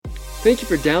Thank you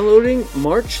for downloading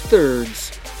March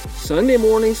 3rd's Sunday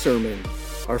morning sermon.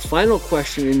 Our final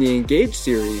question in the Engage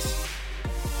series,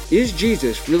 is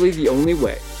Jesus really the only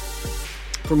way?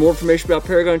 For more information about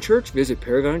Paragon Church, visit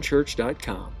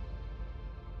paragonchurch.com.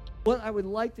 What I would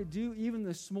like to do even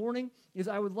this morning is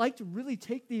I would like to really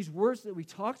take these words that we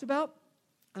talked about,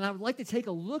 and I would like to take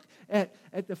a look at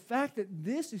the fact that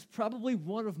this is probably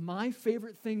one of my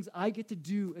favorite things I get to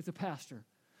do as a pastor.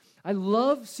 I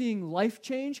love seeing life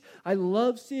change. I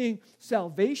love seeing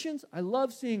salvations. I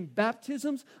love seeing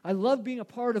baptisms. I love being a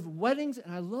part of weddings,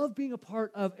 and I love being a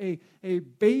part of a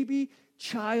baby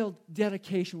child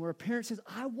dedication where a parent says,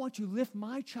 I want to lift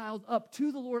my child up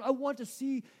to the Lord. I want to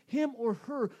see him or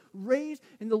her raised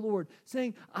in the Lord,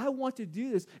 saying, I want to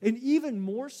do this. And even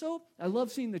more so, I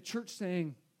love seeing the church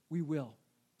saying, we will.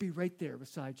 Be right there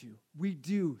beside you. We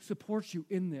do support you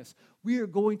in this. We are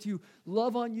going to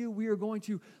love on you. We are going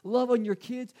to love on your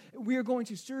kids. We are going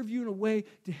to serve you in a way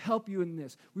to help you in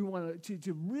this. We want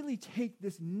to really take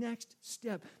this next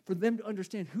step for them to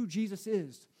understand who Jesus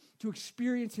is, to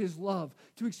experience his love,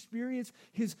 to experience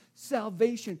his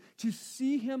salvation, to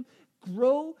see him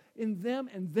grow in them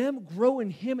and them grow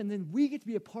in him, and then we get to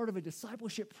be a part of a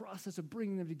discipleship process of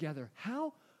bringing them together.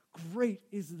 How great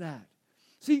is that?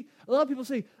 See, a lot of people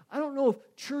say, I don't know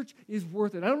if church is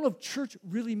worth it. I don't know if church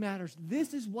really matters.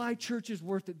 This is why church is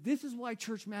worth it. This is why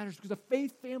church matters, because a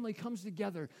faith family comes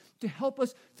together to help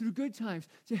us through good times,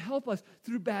 to help us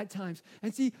through bad times.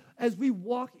 And see, as we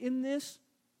walk in this,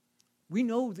 we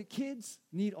know that kids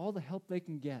need all the help they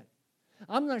can get.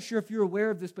 I'm not sure if you're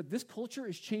aware of this, but this culture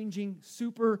is changing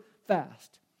super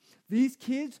fast. These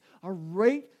kids are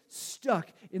right stuck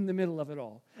in the middle of it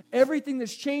all. Everything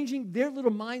that's changing, their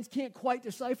little minds can't quite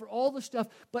decipher all the stuff.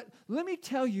 But let me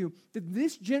tell you that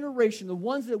this generation, the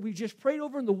ones that we just prayed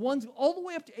over and the ones all the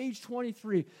way up to age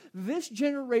 23, this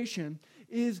generation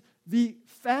is the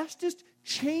fastest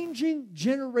changing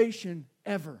generation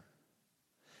ever.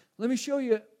 Let me show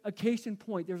you a case in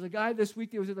point. There was a guy this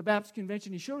week that was at the Baptist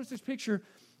Convention. He showed us this picture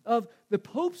of the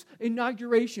Pope's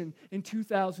inauguration in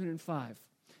 2005.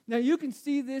 Now, you can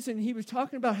see this, and he was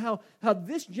talking about how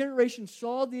this generation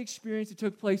saw the experience that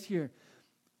took place here.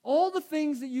 All the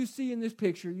things that you see in this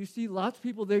picture, you see lots of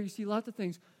people there, you see lots of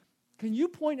things. Can you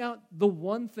point out the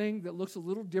one thing that looks a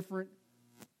little different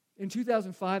in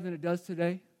 2005 than it does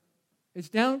today? It's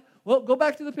down. Well, go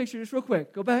back to the picture just real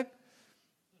quick. Go back.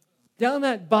 Down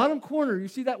that bottom corner, you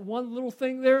see that one little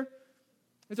thing there?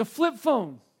 It's a flip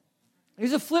phone.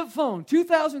 It's a flip phone.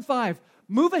 2005.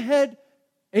 Move ahead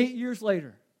 8 years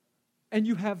later. And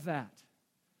you have that.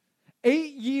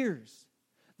 8 years.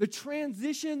 The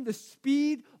transition, the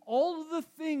speed, all of the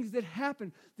things that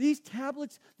happen. These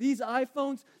tablets, these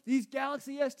iPhones, these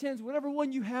Galaxy S10s, whatever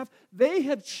one you have, they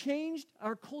have changed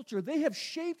our culture. They have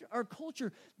shaped our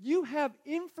culture. You have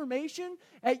information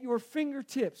at your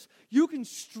fingertips. You can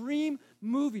stream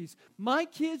movies. My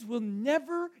kids will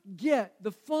never get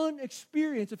the fun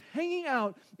experience of hanging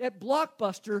out at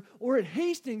Blockbuster or at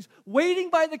Hastings,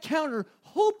 waiting by the counter,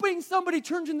 hoping somebody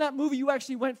turns in that movie you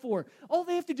actually went for. All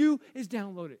they have to do is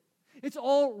download it. It's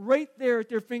all right there at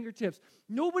their fingertips.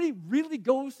 Nobody really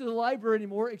goes to the library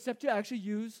anymore except to actually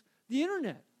use the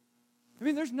internet. I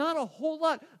mean, there's not a whole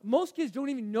lot. Most kids don't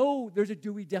even know there's a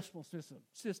Dewey Decimal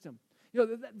System. You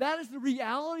know, that is the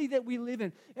reality that we live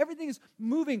in. Everything is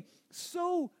moving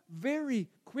so very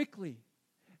quickly.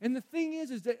 And the thing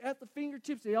is that at the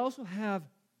fingertips, they also have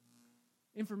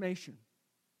information.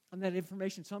 And that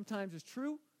information sometimes is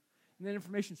true, and that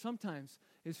information sometimes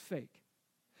is fake.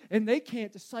 And they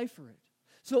can't decipher it.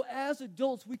 So as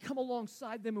adults, we come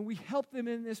alongside them and we help them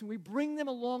in this and we bring them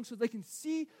along so they can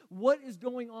see what is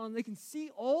going on. They can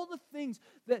see all the things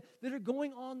that are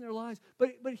going on in their lives.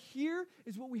 But here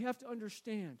is what we have to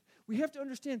understand. We have to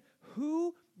understand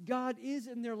who God is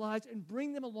in their lives and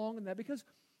bring them along in that, because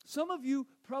some of you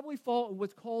probably fall in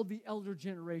what's called the elder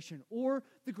generation or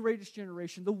the greatest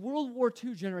generation, the World War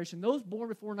II generation, those born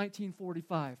before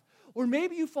 1945. Or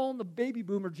maybe you fall in the baby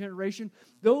boomer generation,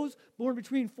 those born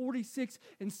between 46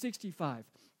 and 65.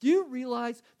 Do you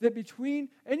realize that between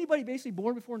anybody basically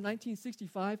born before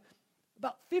 1965,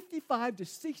 about 55 to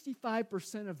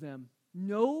 65% of them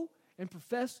know and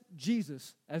profess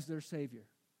Jesus as their Savior?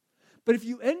 But if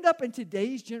you end up in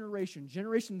today's generation,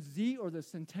 Generation Z or the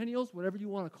Centennials, whatever you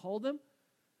want to call them,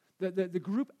 the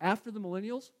group after the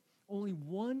Millennials, only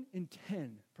 1 in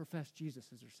 10 profess Jesus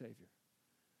as their Savior.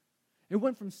 It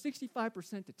went from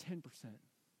 65% to 10%.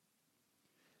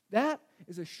 That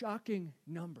is a shocking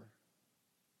number.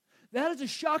 That is a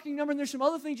shocking number, and there's some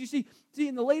other things you see. See,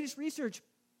 in the latest research,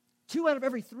 2 out of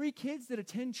every 3 kids that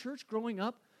attend church growing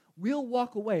up will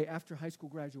walk away after high school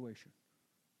graduation.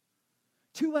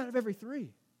 2 out of every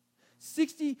 3.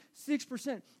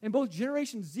 66%. And both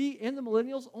Generation Z and the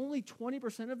millennials, only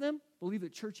 20% of them believe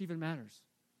that church even matters.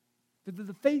 That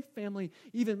the faith family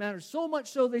even matters. So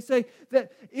much so they say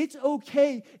that it's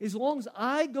okay as long as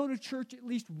I go to church at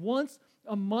least once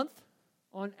a month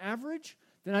on average,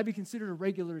 then I'd be considered a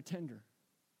regular attender.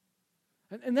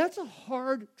 And that's a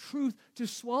hard truth to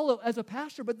swallow as a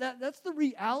pastor, but that's the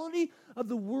reality of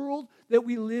the world that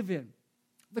we live in.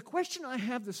 The question I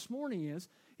have this morning is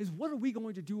what are we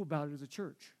going to do about it as a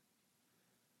church?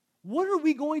 What are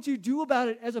we going to do about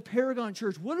it as a Paragon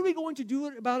church? What are we going to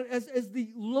do about it as the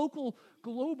local,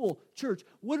 global church?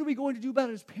 What are we going to do about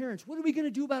it as parents? What are we going to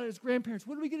do about it as grandparents?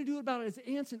 What are we going to do about it as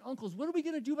aunts and uncles? What are we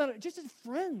going to do about it just as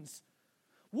friends?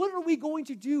 What are we going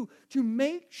to do to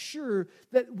make sure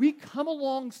that we come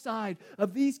alongside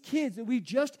of these kids that we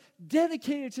just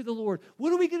dedicated to the Lord?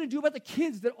 What are we going to do about the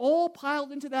kids that all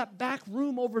piled into that back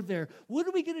room over there? What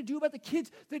are we going to do about the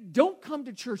kids that don't come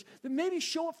to church, that maybe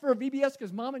show up for a VBS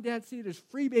because mom and dad see it as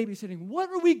free babysitting? What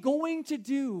are we going to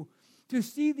do to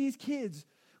see these kids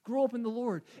grow up in the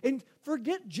Lord? And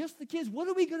forget just the kids. What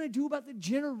are we going to do about the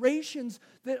generations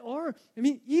that are? I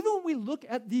mean, even when we look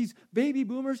at these baby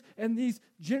boomers and these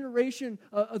generation,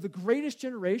 the greatest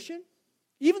generation,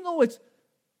 even though it's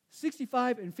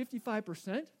 65 and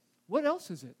 55%, what else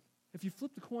is it if you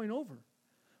flip the coin over?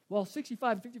 While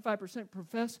 65 and 55%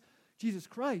 profess Jesus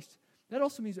Christ, that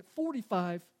also means that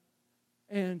 45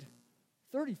 and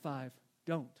 35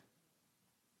 don't.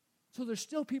 So there's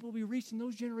still people to be reached in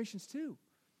those generations too.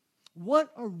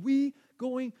 What are we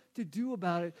going to do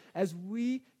about it as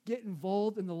we get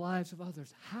involved in the lives of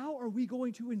others? How are we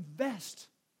going to invest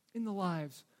in the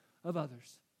lives of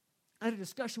others? I had a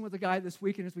discussion with a guy this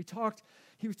week, and as we talked,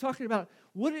 he was talking about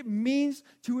what it means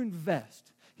to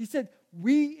invest. He said,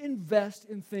 we invest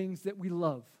in things that we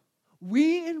love.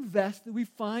 We invest that we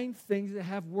find things that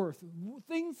have worth,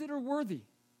 things that are worthy.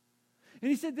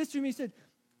 And he said this to me, he said,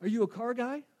 are you a car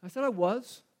guy? I said, I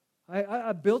was.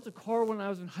 I built a car when I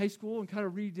was in high school and kind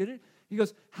of redid it. He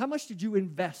goes, how much did you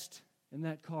invest in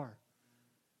that car?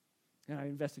 And I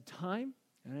invested time,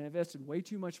 and I invested way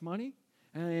too much money,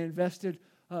 and I invested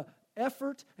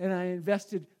effort, and I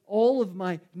invested all of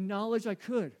my knowledge I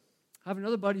could. I have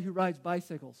another buddy who rides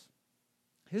bicycles.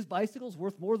 His bicycle's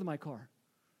worth more than my car.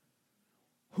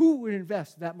 Who would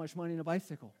invest that much money in a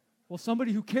bicycle? Well,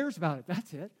 somebody who cares about it,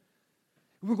 that's it.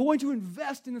 We're going to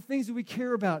invest in the things that we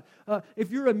care about. If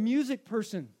you're a music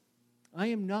person, I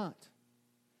am not.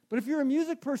 But if you're a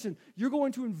music person, you're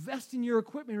going to invest in your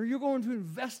equipment, or you're going to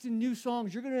invest in new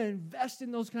songs. You're going to invest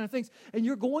in those kind of things. And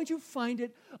you're going to find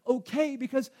it okay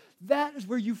because that is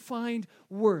where you find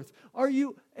worth. Are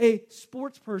you a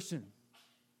sports person?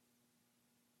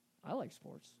 I like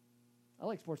sports. I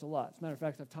like sports a lot. As a matter of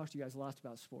fact, I've talked to you guys a lot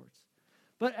about sports.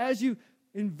 But as you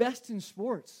invest in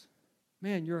sports,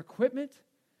 man, your equipment,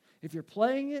 if you're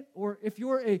playing it, or if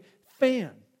you're a fan.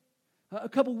 A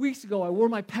couple weeks ago, I wore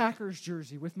my Packers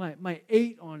jersey with my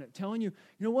 8 on it, telling you,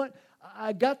 you know what?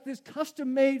 I got this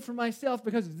custom made for myself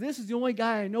because this is the only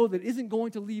guy I know that isn't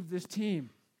going to leave this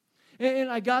team. And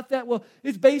I got that, well,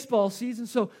 it's baseball season,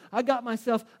 so I got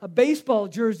myself a baseball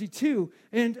jersey too.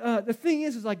 And the thing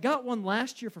is I got one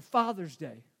last year for Father's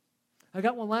Day.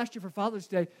 That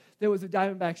was a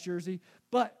Diamondbacks jersey,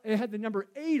 but it had the number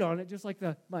 8 on it, just like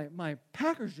my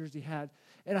Packers jersey had.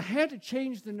 And I had to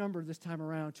change the number this time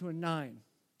around to a 9.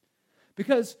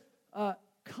 Because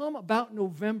come about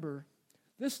November,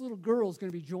 this little girl is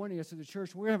going to be joining us at the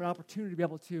church. We're going to have an opportunity to be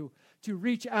able to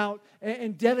reach out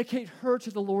and dedicate her to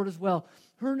the Lord as well.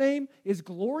 Her name is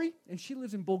Glory, and she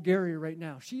lives in Bulgaria right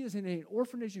now. She is in an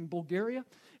orphanage in Bulgaria,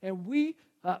 and we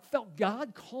felt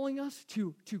God calling us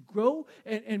to grow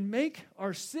and make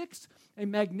our 6 a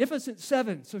magnificent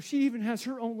 7. So she even has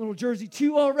her own little jersey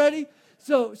too already.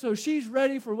 So she's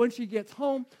ready for when she gets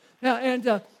home. Now,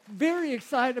 and very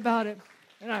excited about it,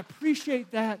 and I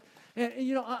appreciate that. And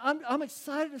you know, I'm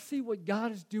excited to see what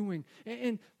God is doing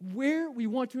and where we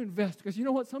want to invest. Because you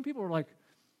know what? Some people are like,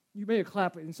 you may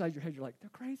clap inside your head. You're like, they're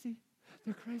crazy.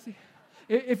 They're crazy.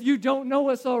 If you don't know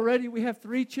us already, we have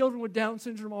 3 children with Down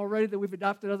syndrome already that we've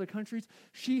adopted in other countries.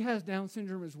 She has Down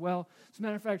syndrome as well. As a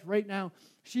matter of fact, right now,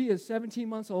 she is 17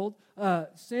 months old.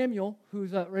 Samuel,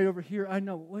 who's right over here, I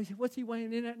know. What's he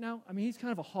weighing in at now? I mean, he's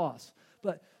kind of a hoss.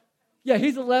 But, yeah,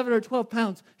 he's 11 or 12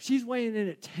 pounds. She's weighing in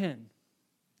at 10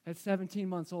 at 17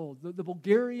 months old. The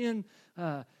Bulgarian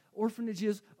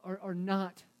orphanages are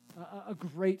not a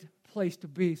great place to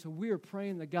be. So we are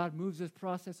praying that God moves this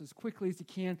process as quickly as He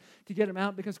can to get them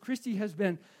out, because Christy has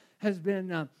been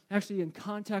actually in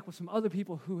contact with some other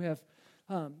people who have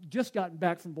just gotten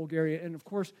back from Bulgaria, and of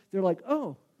course they're like,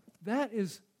 oh, that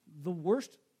is the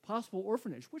worst possible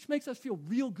orphanage, which makes us feel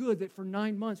real good that for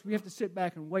 9 months we have to sit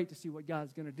back and wait to see what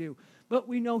God's going to do. But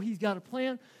we know He's got a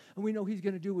plan, and we know He's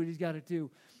going to do what He's got to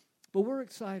do. But we're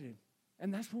excited,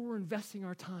 and that's where we're investing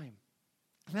our time.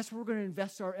 And that's where we're going to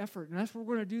invest our effort, and that's where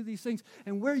we're going to do these things.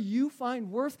 And where you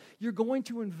find worth, you're going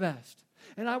to invest.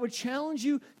 And I would challenge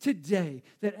you today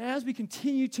that as we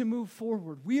continue to move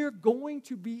forward, we are going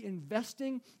to be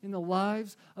investing in the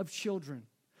lives of children.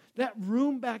 That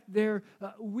room back there,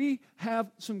 we have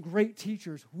some great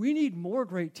teachers. We need more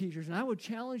great teachers. And I would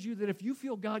challenge you that if you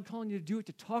feel God calling you to do it,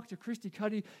 to talk to Christy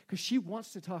Cuddy, because she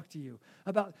wants to talk to you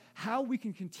about how we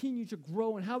can continue to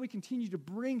grow and how we continue to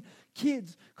bring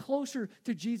kids closer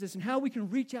to Jesus and how we can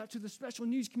reach out to the special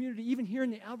needs community, even here in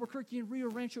the Albuquerque and Rio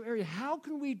Rancho area. How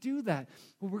can we do that?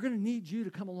 Well, we're going to need you to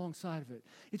come alongside of it.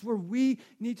 It's where we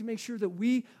need to make sure that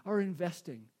we are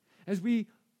investing. As we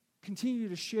continue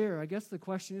to share, I guess the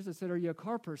question is, I said, are you a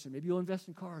car person? Maybe you'll invest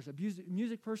in cars. A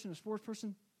music person, a sports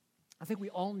person? I think we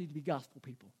all need to be gospel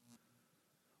people.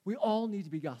 We all need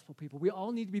to be gospel people. We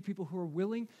all need to be people who are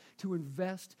willing to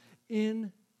invest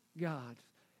in God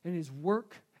and His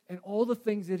work and all the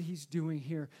things that He's doing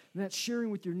here. And that's sharing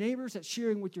with your neighbors, that's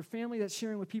sharing with your family, that's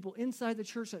sharing with people inside the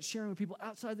church, that's sharing with people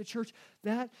outside the church.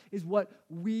 That is what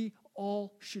we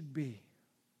all should be.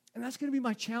 And that's going to be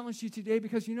my challenge to you today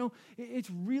because, it's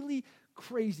really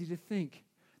crazy to think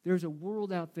there's a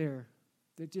world out there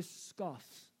that just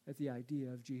scoffs at the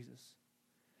idea of Jesus.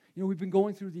 We've been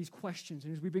going through these questions,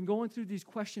 and as we've been going through these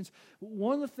questions,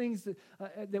 one of the things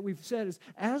that we've said is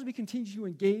as we continue to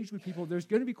engage with people, there's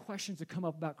going to be questions that come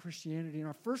up about Christianity. And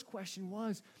our first question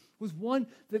was one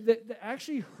that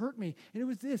actually hurt me, and it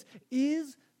was this: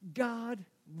 is God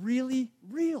really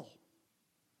real?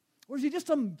 Or is He just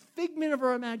some figment of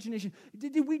our imagination?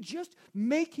 Did we just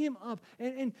make Him up?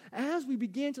 And as we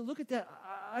began to look at that,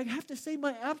 I have to say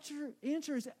my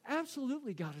answer is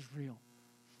absolutely God is real.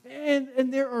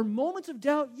 And there are moments of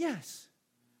doubt, yes.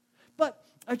 But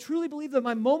I truly believe that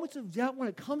my moments of doubt when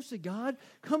it comes to God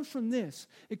comes from this.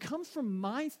 It comes from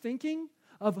my thinking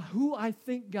of who I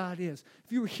think God is.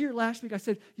 If you were here last week, I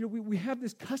said, we have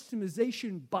this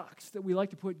customization box that we like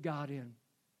to put God in.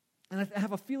 And I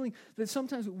have a feeling that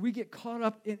sometimes we get caught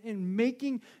up in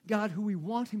making God who we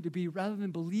want Him to be rather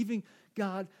than believing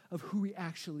God of who He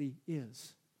actually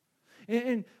is.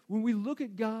 And when we look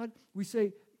at God, we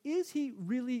say, is He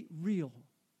really real?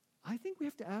 I think we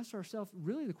have to ask ourselves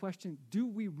really the question, do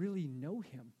we really know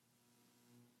Him?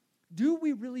 Do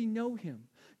we really know Him?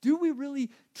 Do we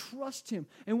really trust Him?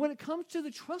 And when it comes to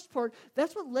the trust part,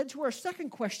 that's what led to our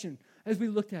second question as we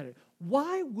looked at it.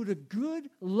 Why would a good,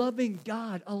 loving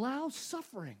God allow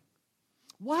suffering?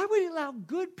 Why would He allow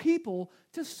good people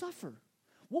to suffer?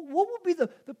 What would be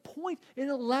the point in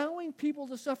allowing people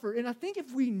to suffer? And I think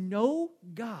if we know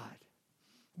God,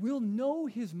 we'll know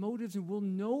His motives and we'll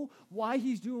know why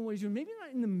He's doing what He's doing. Maybe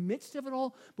not in the midst of it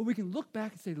all, but we can look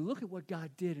back and say, look at what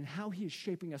God did and how He is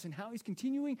shaping us and how He's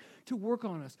continuing to work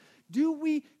on us. Do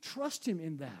we trust Him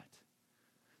in that?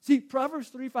 See, Proverbs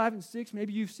 3, 5, and 6,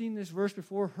 maybe you've seen this verse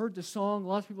before, heard the song.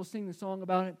 Lots of people sing the song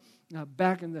about it.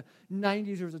 Back in the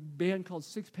 90s, there was a band called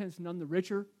Sixpence None the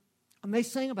Richer. And they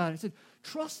sang about it. It said,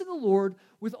 trust in the Lord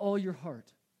with all your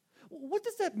heart. What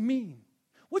does that mean?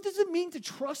 What does it mean to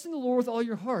trust in the Lord with all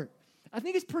your heart? I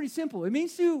think it's pretty simple. It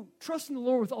means to trust in the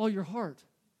Lord with all your heart.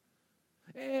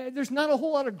 There's not a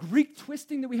whole lot of Greek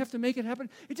twisting that we have to make it happen.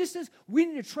 It just says we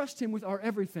need to trust Him with our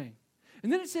everything.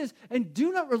 And then it says, and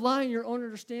do not rely on your own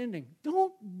understanding.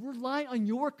 Don't rely on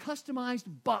your customized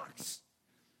box.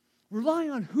 Rely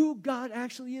on who God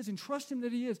actually is and trust Him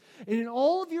that He is. And in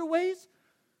all of your ways,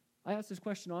 I ask this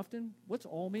question often, what's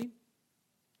all mean?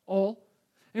 All.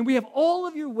 And we have all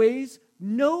of your ways,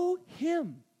 know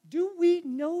Him. Do we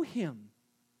know Him?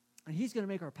 And He's going to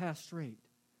make our path straight.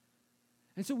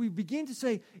 And so we begin to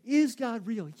say, is God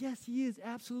real? Yes, He is,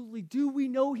 absolutely. Do we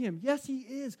know Him? Yes, He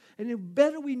is. And the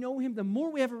better we know Him, the more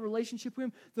we have a relationship with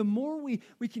Him, the more we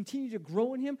continue to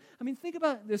grow in Him. I mean, think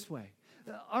about it this way.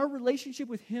 Our relationship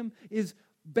with Him is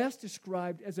best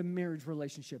described as a marriage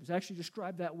relationship. It's actually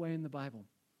described that way in the Bible.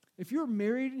 If you're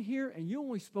married in here and you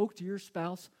only spoke to your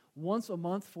spouse once a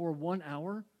month for 1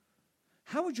 hour,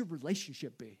 how would your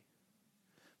relationship be?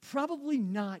 Probably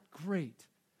not great.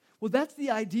 Well, that's the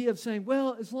idea of saying,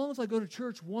 well, as long as I go to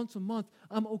church once a month,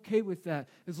 I'm okay with that.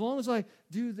 As long as I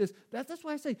do this. That's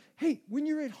why I say, hey, when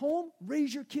you're at home,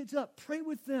 raise your kids up. Pray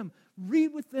with them.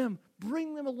 Read with them.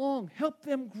 Bring them along. Help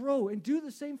them grow. And do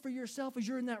the same for yourself as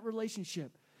you're in that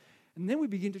relationship. And then we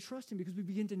begin to trust Him because we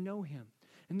begin to know Him.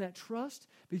 And that trust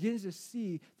begins to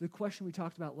see the question we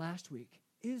talked about last week.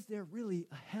 Is there really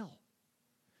a hell?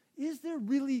 is there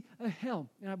really a hell?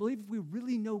 And I believe if we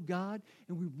really know God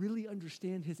and we really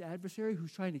understand his adversary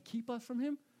who's trying to keep us from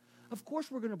him, of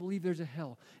course we're going to believe there's a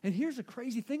hell. And here's the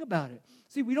crazy thing about it.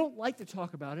 See, we don't like to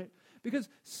talk about it because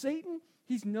Satan,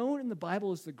 he's known in the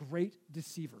Bible as the great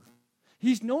deceiver.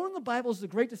 He's known in the Bible as the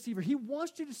great deceiver. He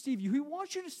wants to deceive you. He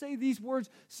wants you to say these words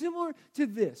similar to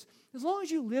this. As long as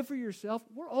you live for yourself,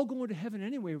 we're all going to heaven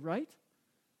anyway, right?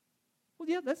 Well,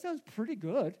 yeah, that sounds pretty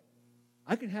good.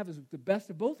 I can have the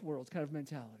best of both worlds kind of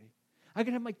mentality. I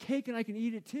can have my cake and I can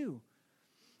eat it too.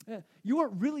 You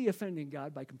aren't really offending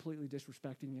God by completely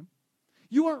disrespecting him.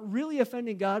 You aren't really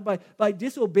offending God by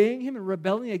disobeying him and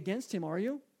rebelling against him, are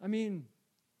you? I mean,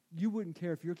 you wouldn't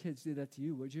care if your kids did that to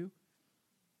you, would you?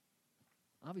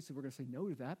 Obviously, we're going to say no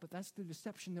to that, but that's the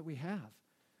deception that we have.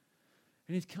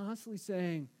 And he's constantly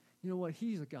saying, you know what,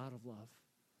 he's a God of love.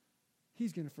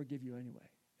 He's going to forgive you anyway.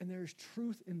 And there's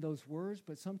truth in those words,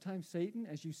 but sometimes Satan,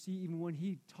 as you see even when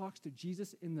he talks to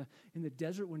Jesus in the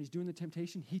desert when he's doing the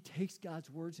temptation, he takes God's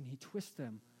words and he twists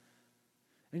them.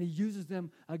 And he uses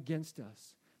them against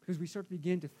us because we start to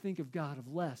begin to think of God of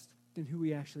less than who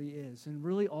he actually is. And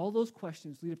really all those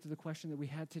questions lead up to the question that we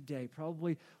had today,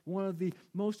 probably one of the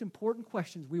most important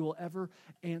questions we will ever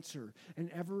answer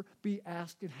and ever be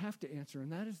asked and have to answer,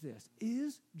 and that is this: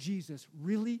 is Jesus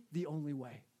really the only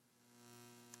way?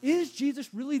 Is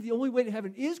Jesus really the only way to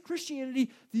heaven? Is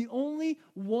Christianity the only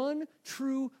one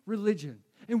true religion?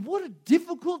 And what a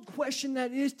difficult question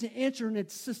that is to answer in a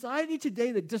society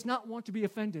today that does not want to be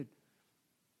offended.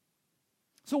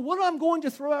 So what I'm going to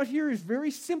throw out here is a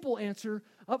very simple answer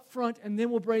up front, and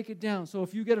then we'll break it down. So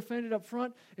if you get offended up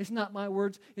front, it's not my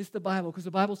words, it's the Bible, because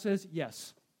the Bible says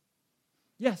yes.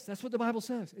 Yes, that's what the Bible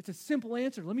says. It's a simple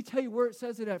answer. Let me tell you where it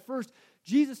says it at first.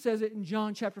 Jesus says it in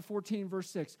John chapter 14,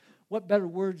 verse 6. What better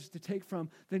words to take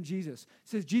from than Jesus? It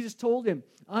says, Jesus told him,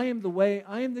 I am the way,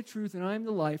 I am the truth, and I am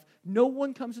the life. No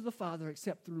one comes to the Father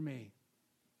except through me.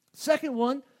 Second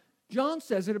one, John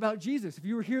says it about Jesus. If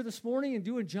you were here this morning and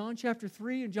doing John chapter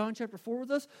 3 and John chapter 4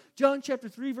 with us, John chapter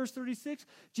 3, verse 36,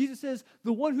 Jesus says,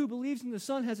 the one who believes in the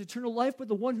Son has eternal life, but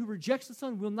the one who rejects the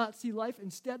Son will not see life.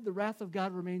 Instead, the wrath of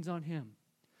God remains on him.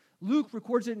 Luke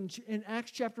records it in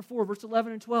Acts chapter 4, verse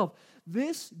 11 and 12.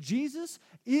 This, Jesus,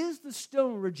 is the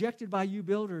stone rejected by you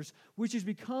builders, which has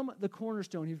become the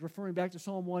cornerstone. He's referring back to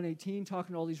Psalm 118,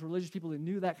 talking to all these religious people that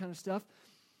knew that kind of stuff.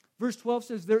 Verse 12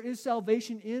 says, there is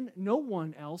salvation in no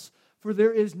one else, for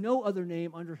there is no other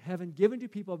name under heaven given to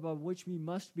people by which we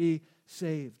must be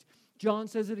saved. John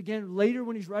says it again later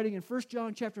when he's writing in 1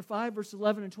 John chapter 5, verse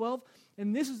 11 and 12.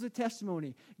 And this is the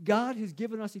testimony. God has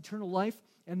given us eternal life,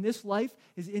 and this life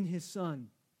is in his Son.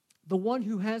 The one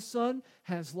who has Son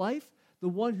has life. The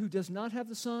one who does not have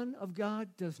the Son of God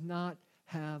does not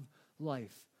have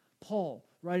life. Paul,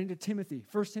 writing to Timothy,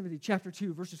 1 Timothy chapter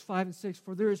 2, verses 5 and 6,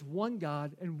 for there is one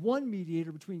God and one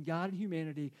mediator between God and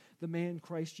humanity, the man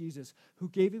Christ Jesus, who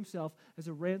gave himself as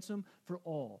a ransom for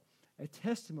all, a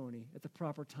testimony at the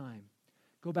proper time.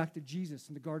 Go back to Jesus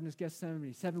in the Garden of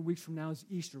Gethsemane. 7 weeks from now is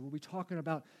Easter. We'll be talking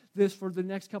about this for the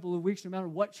next couple of weeks, no matter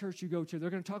what church you go to. They're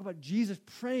going to talk about Jesus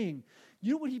praying.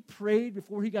 You know what he prayed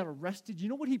before he got arrested? You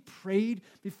know what he prayed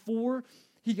before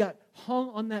he got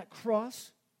hung on that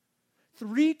cross?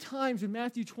 3 times in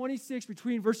Matthew 26,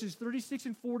 between verses 36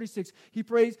 and 46, he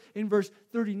prays in verse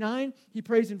 39, he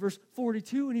prays in verse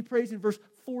 42, and he prays in verse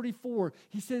 44.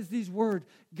 He says these words,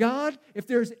 God, if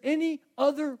there's any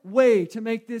other way to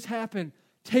make this happen,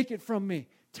 take it from me.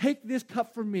 Take this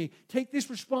cup from me. Take this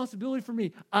responsibility from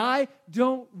me. I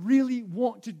don't really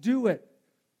want to do it.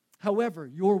 However,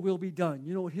 your will be done.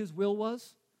 You know what his will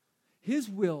was? His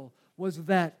will was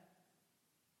that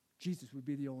Jesus would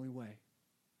be the only way.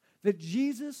 That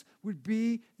Jesus would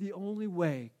be the only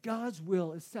way. God's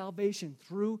will is salvation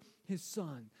through his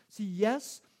Son. See,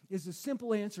 yes is the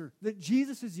simple answer, that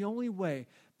Jesus is the only way.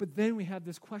 But then we have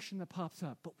this question that pops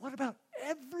up. But what about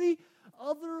every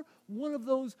other one of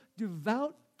those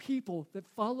devout people that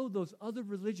follow those other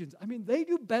religions? I mean, they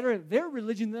do better at their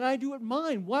religion than I do at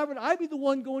mine. Why would I be the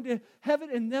one going to heaven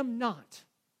and them not?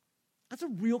 That's a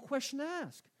real question to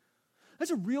ask.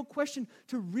 That's a real question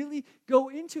to really go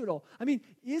into it all. I mean,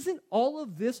 isn't all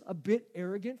of this a bit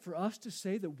arrogant for us to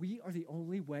say that we are the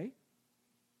only way?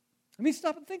 I mean,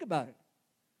 stop and think about it.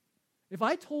 If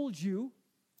I told you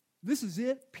this is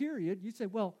it, period, you'd say,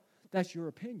 well, that's your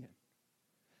opinion.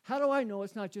 How do I know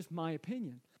it's not just my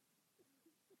opinion?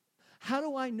 How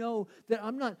do I know that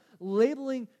I'm not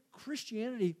labeling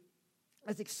Christianity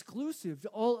as exclusive to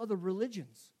all other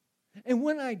religions? And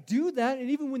when I do that, and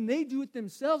even when they do it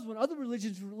themselves, when other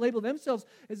religions label themselves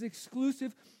as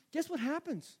exclusive, guess what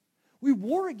happens? we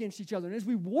war against each other. And as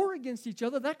we war against each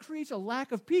other, that creates a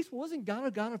lack of peace. Well, isn't God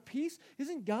a God of peace?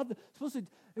 Isn't God supposed to,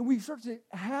 and we start to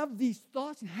have these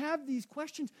thoughts and have these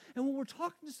questions. And when we're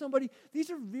talking to somebody, these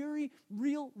are very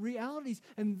real realities.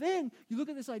 And then you look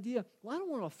at this idea, well, I don't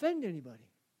want to offend anybody.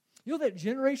 You know that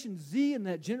Generation Z and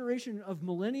that generation of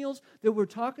millennials that we're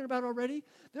talking about already?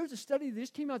 There's a study that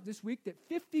just came out this week that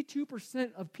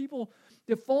 52% of people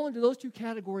that fall into those two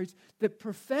categories that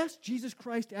profess Jesus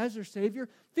Christ as their Savior,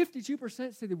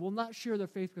 52% say they will not share their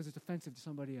faith because it's offensive to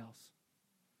somebody else.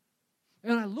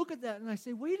 And I look at that and I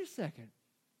say, wait a second.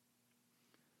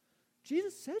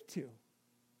 Jesus said to.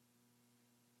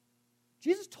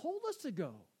 Jesus told us to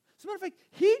go. As a matter of fact,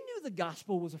 he knew the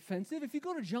gospel was offensive. If you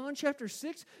go to John chapter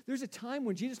 6, there's a time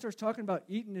when Jesus starts talking about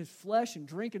eating his flesh and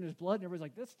drinking his blood, and everybody's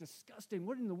like, that's disgusting.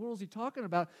 What in the world is he talking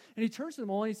about? And he turns to them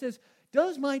all and he says,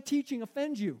 does my teaching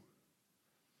offend you?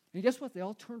 And guess what? They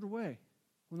all turned away.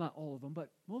 Well, not all of them, but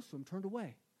most of them turned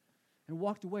away and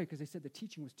walked away because they said the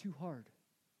teaching was too hard.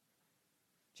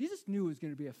 Jesus knew it was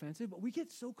going to be offensive, but we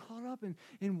get so caught up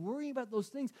in worrying about those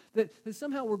things that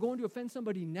somehow we're going to offend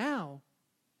somebody now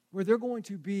where they're going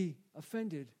to be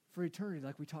offended for eternity,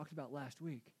 like we talked about last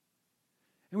week.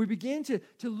 And we begin to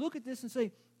look at this and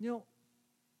say, you know,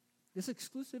 this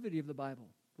exclusivity of the Bible,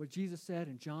 what Jesus said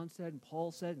and John said and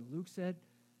Paul said and Luke said,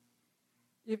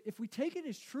 if we take it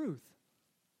as truth,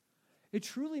 it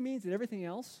truly means that everything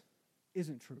else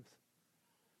isn't truth.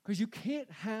 Because you can't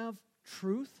have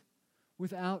truth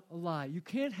without a lie. You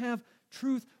can't have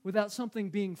truth without something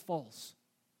being false.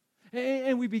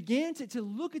 And we began to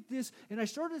look at this, and I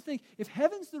started to think, if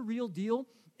heaven's the real deal,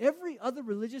 every other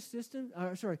religious system,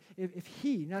 if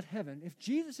he, not heaven, if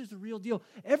Jesus is the real deal,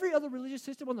 every other religious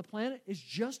system on the planet is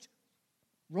just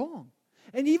wrong.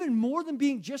 And even more than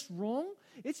being just wrong,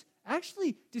 it's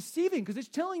actually deceiving, because it's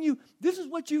telling you this is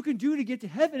what you can do to get to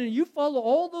heaven, and you follow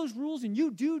all those rules, and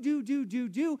you do,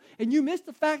 and you miss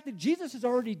the fact that Jesus has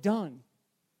already done,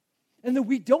 and that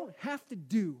we don't have to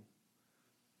do.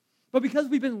 But because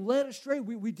we've been led astray,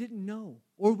 we didn't know.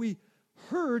 Or we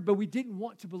heard, but we didn't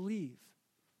want to believe.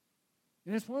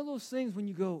 And it's one of those things when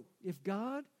you go, if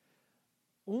God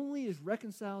only is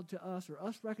reconciled to us, or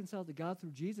us reconciled to God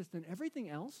through Jesus, then everything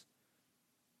else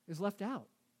is left out.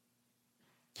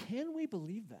 Can we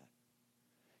believe that?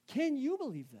 Can you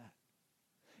believe that?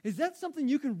 Is that something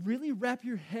you can really wrap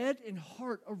your head and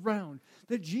heart around?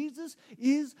 That Jesus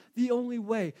is the only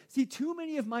way. See, too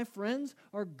many of my friends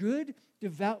are good,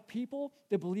 devout people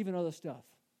that believe in other stuff.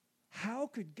 How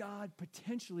could God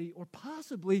potentially or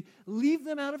possibly leave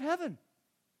them out of heaven?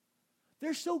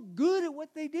 They're so good at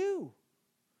what they do.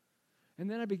 And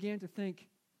then I began to think,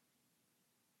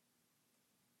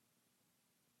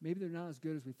 maybe they're not as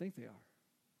good as we think they are.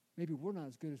 Maybe we're not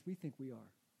as good as we think we are.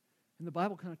 And the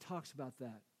Bible kind of talks about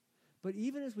that. But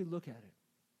even as we look at it,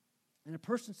 and a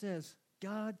person says,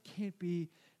 God can't be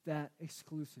that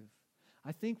exclusive,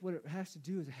 I think what it has to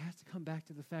do is it has to come back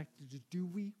to the fact, do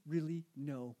we really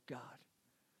know God?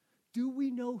 Do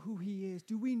we know who he is?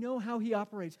 Do we know how he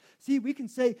operates? See, we can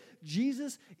say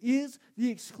Jesus is the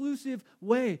exclusive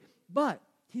way, but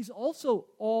he's also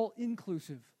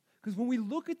all-inclusive. Because when we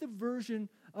look at the version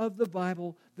of the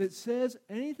Bible that says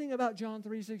anything about John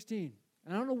 3:16,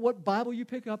 and I don't know what Bible you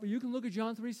pick up, but you can look at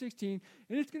John 3:16,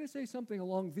 and it's going to say something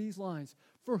along these lines.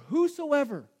 For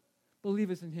whosoever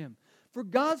believeth in him. For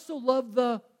God so loved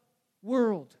the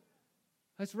world.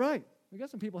 That's right. We got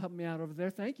some people helping me out over there.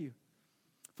 Thank you.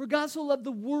 For God so loved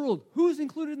the world. Who's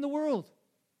included in the world?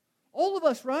 All of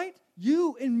us, right?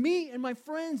 You and me and my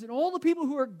friends and all the people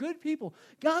who are good people.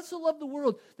 God so loved the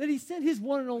world that he sent his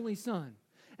one and only Son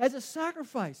as a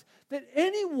sacrifice, that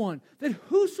anyone, that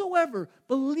whosoever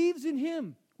believes in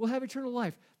him will have eternal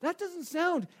life. That doesn't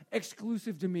sound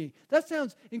exclusive to me. That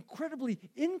sounds incredibly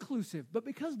inclusive. But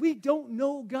because we don't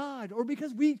know God, or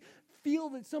because we feel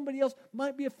that somebody else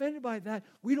might be offended by that,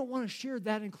 we don't want to share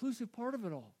that inclusive part of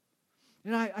it all.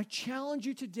 And I challenge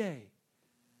you today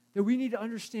that we need to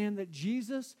understand that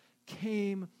Jesus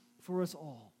came for us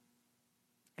all.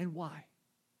 And why?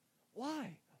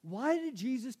 Why? Why did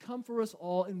Jesus come for us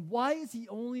all, and why is he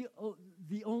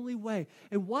the only way?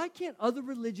 And why can't other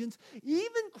religions,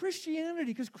 even Christianity,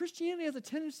 because Christianity has a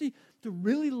tendency to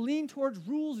really lean towards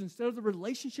rules instead of the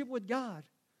relationship with God.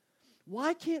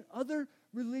 Why can't other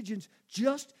religions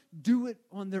just do it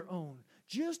on their own?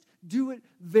 Just do it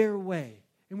their way.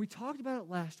 And we talked about it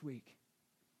last week.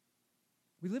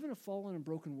 We live in a fallen and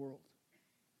broken world.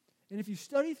 And if you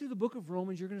study through the book of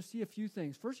Romans, you're going to see a few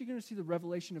things. First, you're going to see the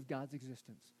revelation of God's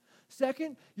existence.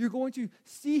 Second, you're going to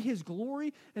see his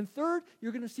glory. And third,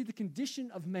 you're going to see the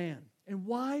condition of man. and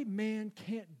why man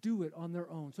can't do it on their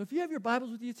own. So if you have your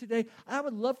Bibles with you today, I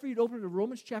would love for you to open to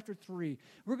Romans chapter 3.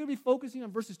 We're going to be focusing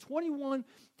on verses 21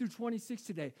 through 26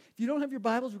 today. If you don't have your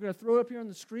Bibles, we're going to throw it up here on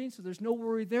the screen, so there's no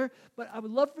worry there. But I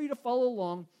would love for you to follow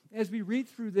along as we read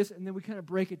through this, and then we kind of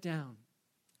break it down.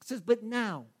 It says, but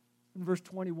now, in verse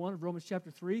 21 of Romans chapter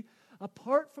 3,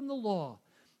 apart from the law,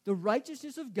 the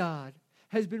righteousness of God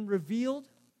has been revealed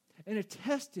and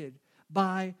attested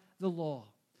by the law.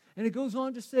 And it goes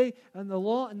on to say, and the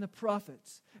law and the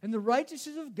prophets. And the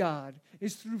righteousness of God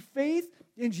is through faith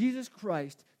in Jesus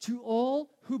Christ to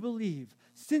all who believe,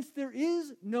 since there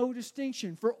is no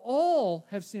distinction. For all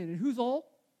have sinned. And who's all?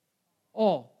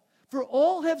 All. For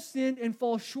all have sinned and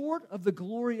fall short of the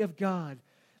glory of God.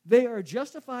 They are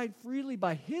justified freely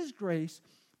by His grace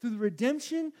through the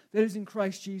redemption that is in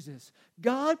Christ Jesus.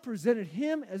 God presented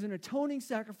Him as an atoning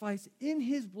sacrifice in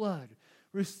His blood,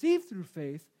 received through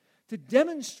faith, to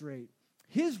demonstrate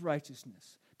His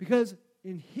righteousness, because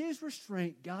in His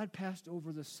restraint, God passed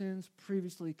over the sins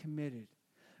previously committed.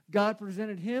 God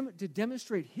presented Him to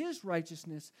demonstrate His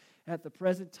righteousness at the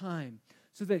present time,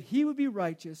 so that He would be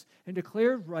righteous and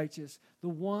declared righteous, the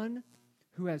one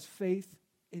who has faith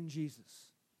in Jesus.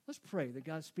 Let's pray that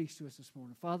God speaks to us this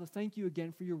morning. Father, thank you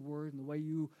again for your word and the way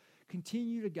you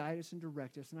continue to guide us and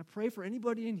direct us. And I pray for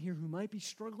anybody in here who might be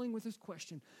struggling with this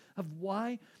question of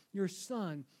why your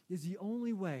Son is the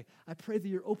only way. I pray that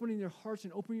you're opening their hearts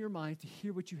and opening your minds to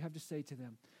hear what you have to say to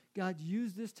them. God,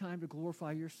 use this time to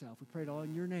glorify yourself. We pray it all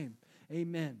in your name.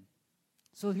 Amen.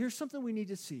 So here's something we need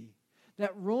to see.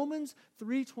 That Romans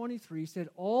 3:23 said,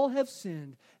 all have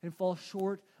sinned and fall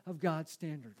short of God's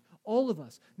standard. All of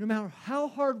us, no matter how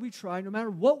hard we try, no matter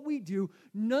what we do,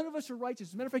 none of us are righteous.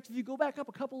 As a matter of fact, if you go back up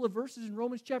a couple of verses in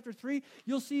Romans chapter 3,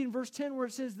 you'll see in verse 10 where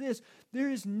it says this,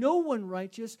 there is no one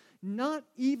righteous, not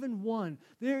even one.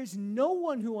 There is no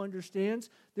one who understands.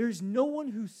 There is no one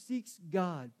who seeks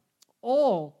God.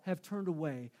 All have turned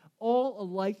away. All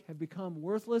alike have become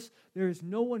worthless. There is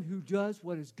no one who does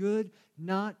what is good,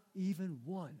 not even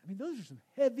one. I mean, those are some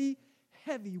heavy,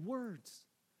 heavy words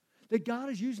that God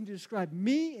is using to describe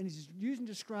me and He's using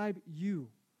to describe you.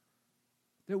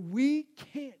 That we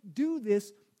can't do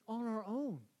this on our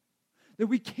own. That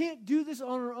we can't do this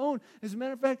on our own. As a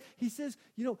matter of fact, He says,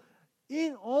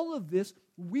 in all of this,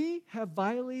 we have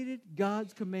violated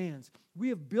God's commands. We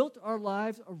have built our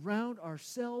lives around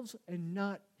ourselves and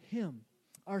not Him.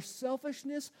 Our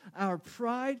selfishness, our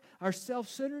pride, our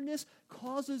self-centeredness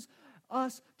causes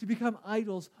us to become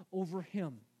idols over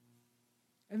Him.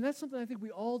 And that's something I think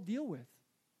we all deal with.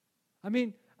 I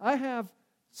mean, I have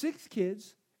 6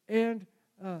 kids, and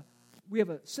we have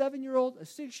a 7-year-old, a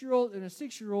 6-year-old, and a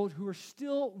 6-year-old who are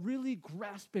still really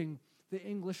grasping the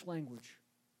English language.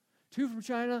 2 from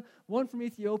China, 1 from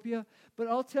Ethiopia. But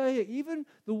I'll tell you, even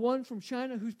the one from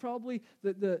China who's probably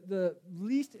the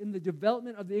least in the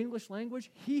development of the English language,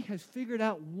 he has figured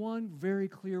out one very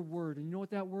clear word. And you know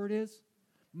what that word is?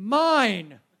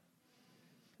 Mine.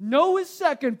 No is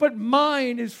second, but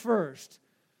mine is first.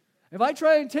 If I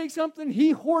try and take something,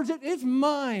 he hoards it. It's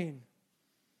mine.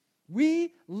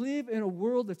 We live in a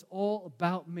world that's all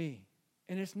about me.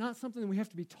 And it's not something that we have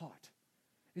to be taught.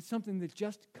 It's something that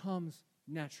just comes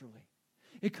naturally.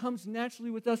 It comes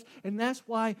naturally with us. And that's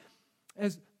why,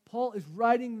 as Paul is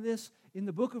writing this in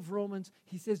the book of Romans,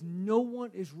 he says, no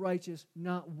one is righteous,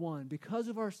 not one. Because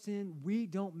of our sin, we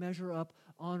don't measure up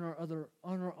on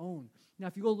our own. Now,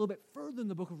 if you go a little bit further in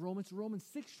the book of Romans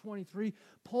 6:23,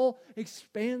 Paul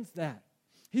expands that.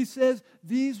 He says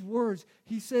these words.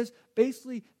 He says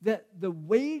basically that the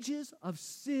wages of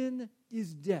sin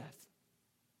is death.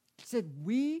 He said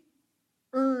we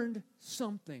earned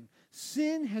something.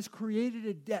 Sin has created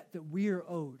a debt that we are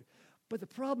owed. But the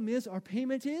problem is our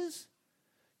payment is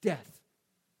death.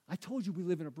 I told you we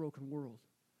live in a broken world.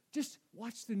 Just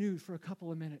watch the news for a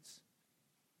couple of minutes.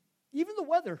 Even the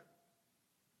weather.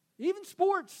 Even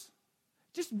sports.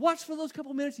 Just watch for those couple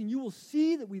of minutes and you will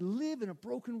see that we live in a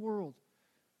broken world.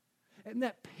 And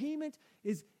that payment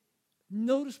is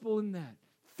noticeable in that.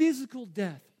 Physical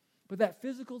death. But that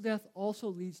physical death also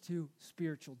leads to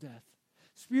spiritual death.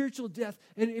 Spiritual death.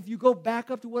 And if you go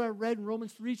back up to what I read in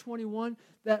Romans 3:21,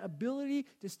 that ability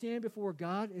to stand before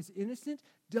God as innocent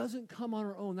doesn't come on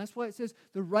our own. That's why it says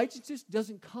the righteousness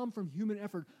doesn't come from human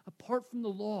effort. Apart from the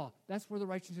law, that's where the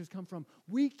righteousness comes from.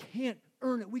 We can't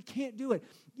earn it. We can't do it.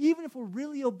 Even if we're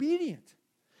really obedient.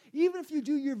 Even if you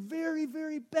do your very,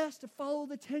 very best to follow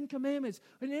the 10 commandments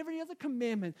and every other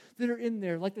commandment that are in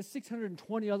there, like the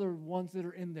 620 other ones that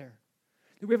are in there.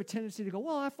 That we have a tendency to go,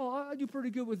 well, I do pretty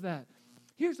good with that.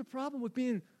 Here's the problem with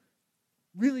being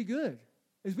really good,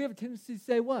 is we have a tendency to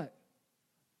say what?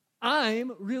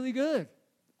 I'm really good.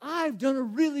 I've done a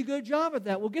really good job at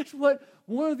that. Well, guess what?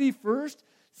 One of the first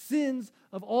sins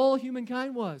of all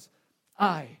humankind was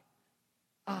I.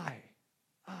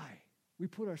 We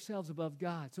put ourselves above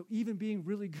God. So even being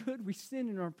really good, we sin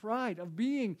in our pride of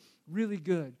being really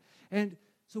good. And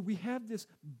so we have this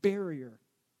barrier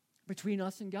between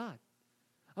us and God.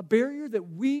 A barrier that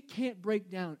we can't break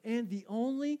down. And the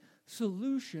only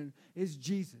solution is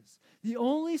Jesus. The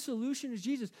only solution is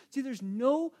Jesus. See, there's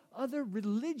no other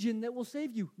religion that will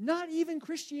save you. Not even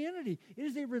Christianity. It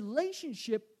is a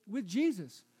relationship with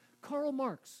Jesus. Karl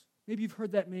Marx. Maybe you've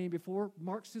heard that name before.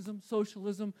 Marxism,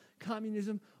 socialism,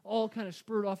 communism, all kind of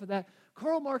spurred off of that.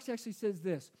 Karl Marx actually says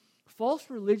this: false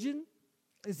religion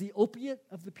is the opiate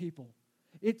of the people.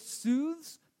 It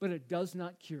soothes, but it does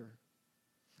not cure.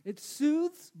 It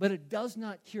soothes, but it does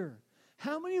not cure.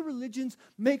 How many religions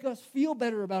make us feel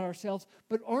better about ourselves,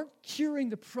 but aren't curing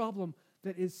the problem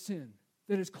that is sin,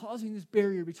 that is causing this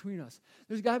barrier between us?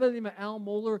 There's a guy by the name of Al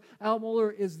Mohler. Al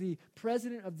Mohler is the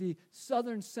president of the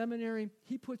Southern Seminary.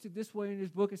 He puts it this way in his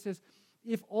book. It says,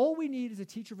 if all we need is a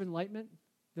teacher of enlightenment,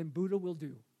 then Buddha will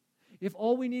do. If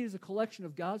all we need is a collection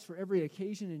of gods for every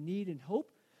occasion and need and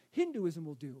hope, Hinduism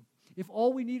will do. If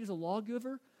all we need is a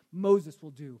lawgiver, Moses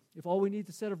will do. If all we need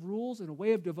is a set of rules and a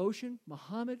way of devotion,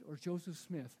 Muhammad or Joseph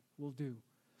Smith will do.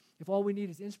 If all we need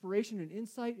is inspiration and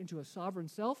insight into a sovereign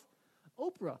self,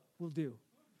 Oprah will do.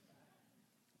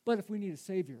 But if we need a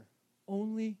Savior,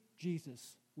 only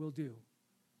Jesus will do.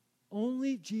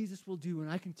 Only Jesus will do. And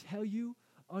I can tell you,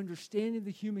 understanding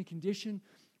the human condition,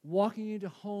 walking into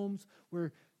homes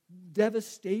where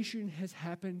devastation has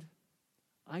happened,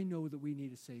 I know that we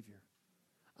need a Savior.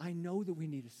 I know that we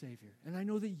need a Savior. And I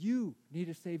know that you need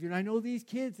a Savior. And I know these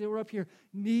kids that were up here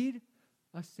need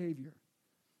a Savior.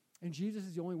 And Jesus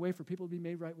is the only way for people to be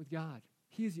made right with God.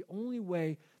 He is the only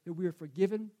way that we are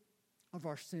forgiven of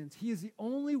our sins. He is the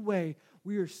only way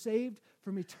we are saved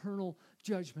from eternal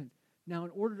judgment. Now,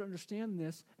 in order to understand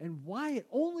this and why it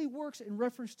only works in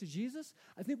reference to Jesus,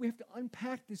 I think we have to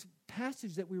unpack this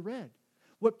passage that we read.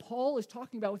 What Paul is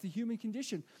talking about with the human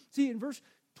condition. See, in verse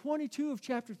 22 of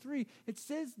chapter 3, it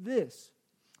says this: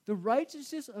 the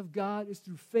righteousness of God is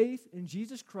through faith in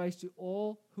Jesus Christ to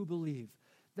all who believe.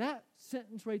 That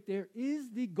sentence right there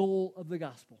is the goal of the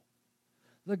gospel.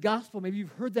 The gospel, maybe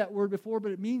you've heard that word before,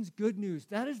 but it means good news.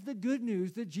 That is the good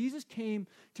news that Jesus came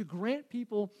to grant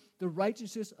people the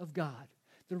righteousness of God.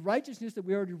 The righteousness that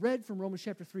we already read from Romans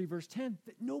chapter 3, verse 10,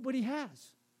 that nobody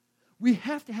has. We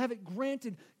have to have it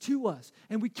granted to us.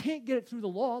 And we can't get it through the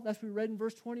law. That's what we read in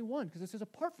verse 21, because it says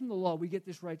apart from the law, we get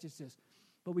this righteousness.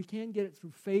 But we can get it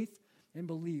through faith and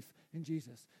belief in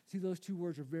Jesus. See, those two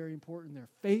words are very important there.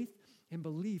 Faith and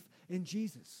belief in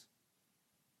Jesus.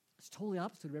 It's totally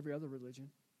opposite of every other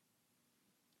religion.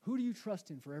 Who do you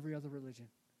trust in for every other religion?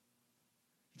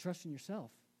 You trust in yourself.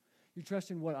 You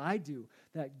trust in what I do,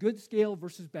 that good scale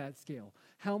versus bad scale.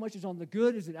 How much is on the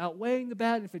good? Is it outweighing the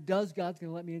bad? And if it does, God's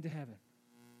going to let me into heaven.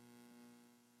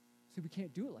 See, we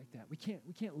can't do it like that. We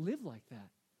can't live like that.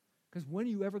 Because when are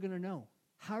you ever going to know?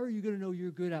 How are you going to know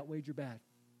your good outweighed your bad?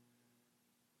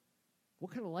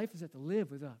 What kind of life is that to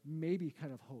live with a maybe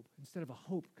kind of hope instead of a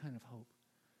hope kind of hope?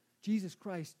 Jesus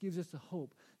Christ gives us a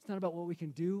hope. It's not about what we can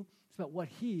do. It's about what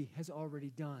He has already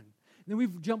done. And then we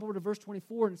jump over to verse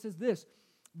 24, and it says this: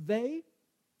 they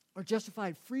are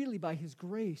justified freely by His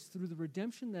grace through the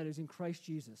redemption that is in Christ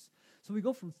Jesus. So we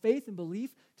go from faith and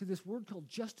belief to this word called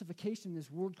justification, this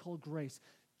word called grace.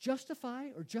 Justify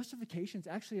or justification is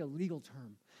actually a legal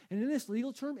term. And in this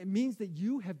legal term, it means that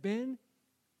you have been,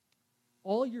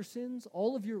 all your sins,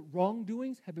 all of your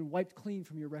wrongdoings have been wiped clean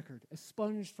from your record,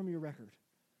 expunged from your record.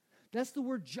 That's the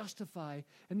word justify,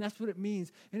 and that's what it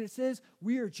means. And it says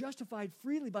we are justified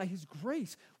freely by His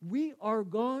grace. We are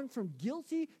gone from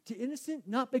guilty to innocent,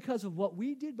 not because of what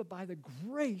we did, but by the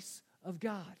grace of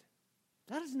God.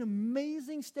 That is an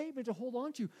amazing statement to hold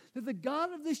on to, that the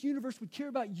God of this universe would care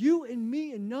about you and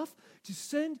me enough to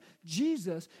send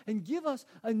Jesus and give us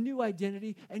a new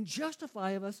identity and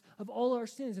justify us of all our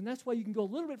sins. And that's why you can go a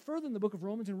little bit further in the book of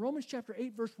Romans, in Romans chapter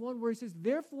 8, verse 1, where He says,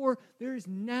 therefore, there is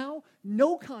now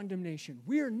no condemnation.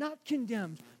 We are not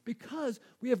condemned because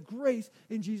we have grace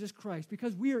in Jesus Christ,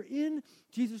 because we are in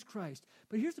Jesus Christ.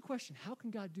 But here's the question: how can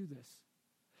God do this?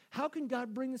 How can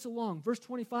God bring this along? Verse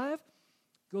 25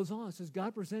 goes on. It says,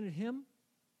 God presented Him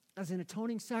as an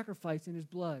atoning sacrifice in His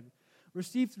blood,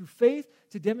 received through faith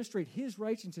to demonstrate His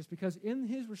righteousness, because in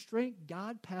His restraint,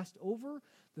 God passed over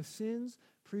the sins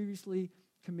previously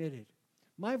committed.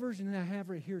 My version that I have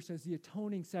right here says the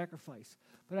atoning sacrifice.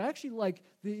 But I actually like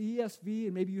the ESV,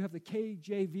 and maybe you have the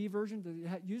KJV version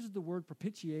that uses the word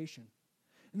propitiation.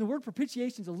 And the word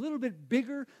propitiation is a little bit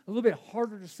bigger, a little bit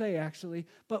harder to say, actually,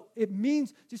 but it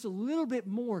means just a little bit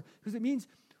more because it means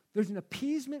there's an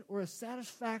appeasement or a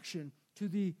satisfaction to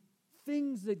the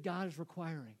things that God is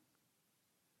requiring.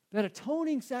 That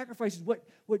atoning sacrifice is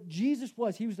what Jesus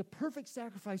was. He was the perfect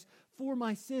sacrifice for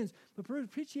my sins. But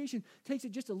propitiation takes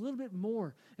it just a little bit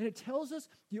more. And it tells us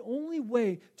the only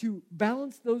way to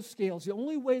balance those scales, the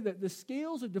only way that the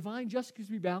scales of divine justice can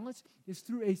be balanced is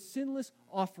through a sinless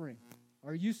offering.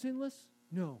 Are you sinless?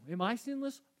 No. Am I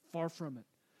sinless? Far from it.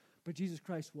 But Jesus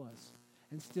Christ was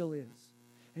and still is.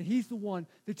 And He's the one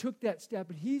that took that step,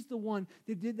 and He's the one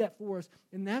that did that for us.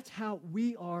 And that's how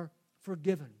we are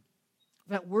forgiven.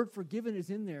 That word forgiven is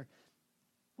in there.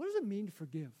 What does it mean to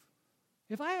forgive?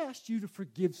 If I asked you to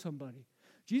forgive somebody,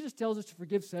 Jesus tells us to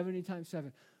forgive 70 times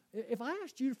 7. If I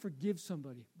asked you to forgive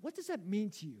somebody, what does that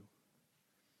mean to you?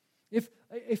 If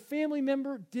a family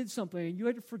member did something and you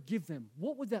had to forgive them,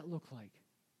 what would that look like?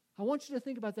 I want you to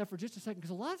think about that for just a second,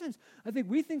 because a lot of times I think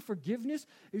we think forgiveness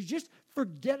is just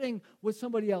forgetting what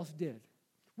somebody else did,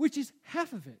 which is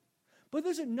half of it. But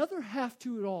there's another half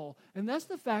to it all, and that's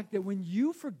the fact that when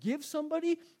you forgive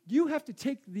somebody, you have to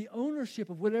take the ownership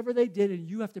of whatever they did, and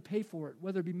you have to pay for it,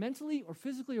 whether it be mentally or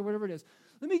physically or whatever it is.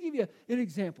 Let me give you an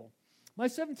example. My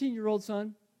 17-year-old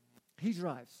son, he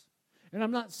drives. And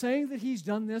I'm not saying that he's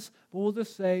done this, but we'll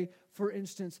just say, for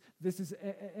instance, this is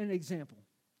an example.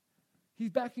 He's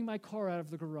backing my car out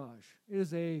of the garage. It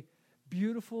is a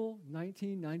beautiful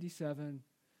 1997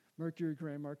 Mercury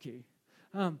Grand Marquis.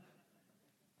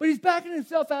 But he's backing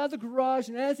himself out of the garage,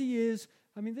 and as he is,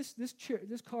 I mean,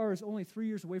 this car is only 3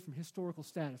 years away from historical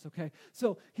status, okay?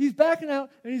 So he's backing out,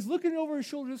 and he's looking over his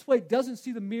shoulder this way, doesn't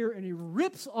see the mirror, and he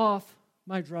rips off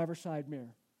my driver's side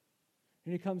mirror.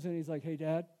 And he comes in, and he's like, "Hey,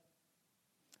 Dad,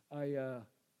 I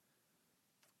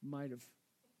might have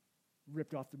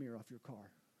ripped off the mirror off your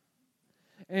car."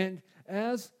 And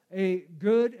as a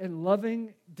good and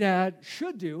loving dad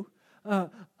should do,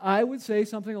 I would say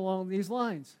something along these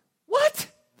lines.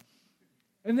 "What?"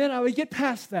 And then I would get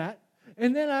past that,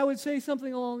 and then I would say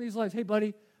something along these lines. "Hey,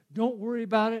 buddy, don't worry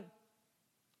about it.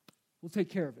 We'll take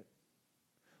care of it."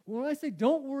 When I say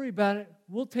don't worry about it,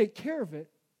 we'll take care of it,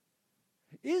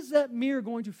 is that mirror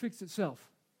going to fix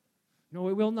itself? No,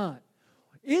 it will not.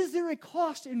 Is there a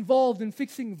cost involved in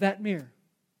fixing that mirror?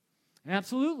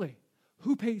 Absolutely.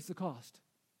 Who pays the cost?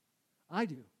 I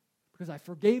do, because I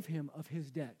forgave him of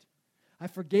his debt. I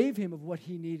forgave him of what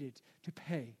he needed to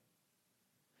pay.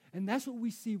 And that's what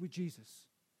we see with Jesus.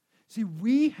 See,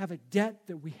 we have a debt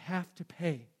that we have to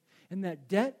pay. And that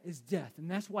debt is death. And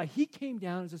that's why he came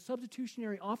down as a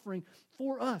substitutionary offering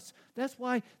for us. That's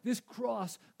why this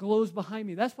cross glows behind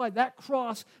me. That's why that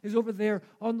cross is over there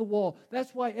on the wall.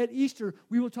 That's why at Easter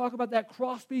we will talk about that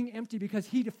cross being empty, because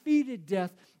he defeated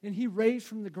death and he raised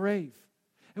from the grave.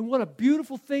 And what a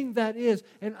beautiful thing that is.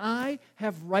 And I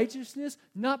have righteousness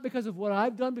not because of what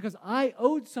I've done, because I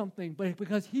owed something, but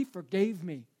because he forgave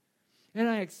me. And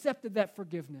I accepted that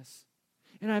forgiveness.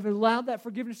 And I've allowed that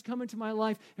forgiveness to come into my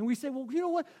life. And we say, well, you know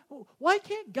what? Why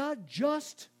can't God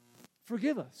just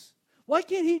forgive us? Why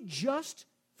can't he just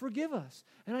forgive us?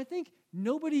 And I think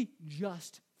nobody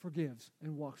just forgives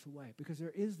and walks away, because there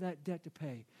is that debt to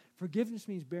pay. Forgiveness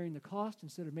means bearing the cost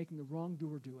instead of making the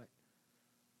wrongdoer do it.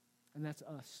 And that's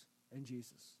us and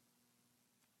Jesus.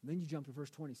 And then you jump to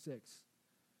verse 26.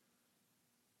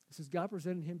 It says, God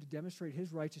presented him to demonstrate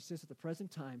his righteousness at the present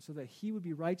time, so that he would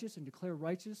be righteous and declare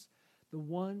righteous the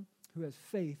one who has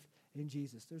faith in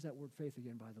Jesus. There's that word faith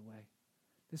again, by the way.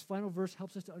 This final verse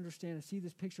helps us to understand and see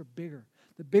this picture bigger,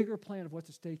 the bigger plan of what's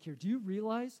at stake here. Do you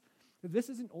realize that this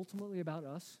isn't ultimately about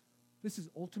us? This is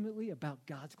ultimately about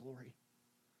God's glory.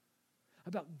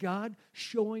 About God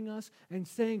showing us and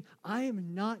saying, I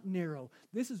am not narrow.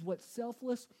 This is what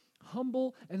selfless,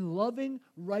 humble, and loving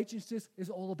righteousness is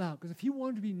all about. Because if he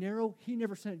wanted to be narrow, he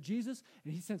never sent Jesus,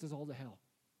 and he sent us all to hell.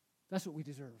 That's what we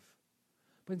deserve.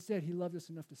 But instead, he loved us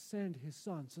enough to send his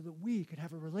son so that we could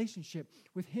have a relationship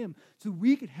with him, so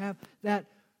we could have that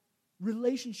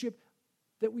relationship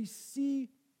that we see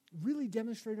really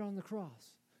demonstrated on the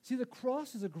cross. See, the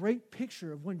cross is a great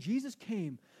picture of when Jesus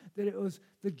came, that it was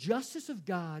the justice of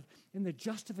God and the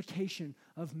justification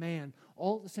of man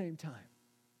all at the same time.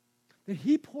 That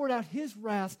he poured out his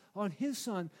wrath on his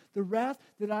son, the wrath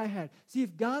that I had. See,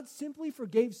 if God simply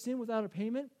forgave sin without a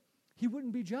payment, he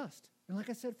wouldn't be just. And like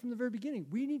I said from the very beginning,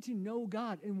 we need to know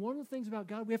God. And one of the things about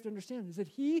God we have to understand is that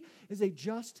he is a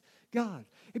just God.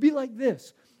 It'd be like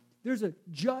this. There's a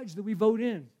judge that we vote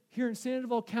in here in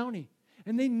Sandoval County,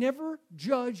 and they never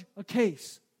judge a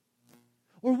case.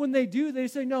 Or when they do, they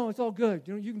say, no, it's all good.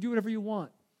 You can do whatever you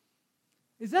want.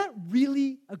 Is that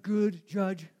really a good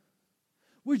judge?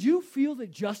 Would you feel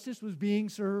that justice was being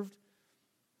served?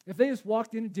 If they just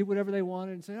walked in and did whatever they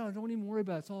wanted and said, oh, don't even worry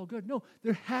about it, it's all good. No,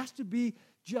 there has to be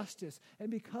justice. And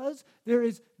because there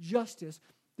is justice,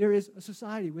 there is a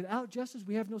society. Without justice,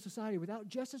 we have no society. Without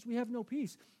justice, we have no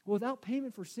peace. Well, without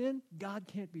payment for sin, God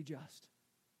can't be just.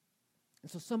 And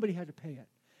so somebody had to pay it.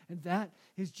 And that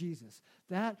is Jesus.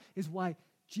 That is why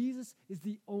Jesus is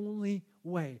the only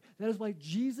way. That is why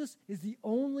Jesus is the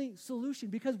only solution.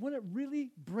 Because when it really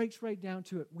breaks right down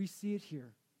to it, we see it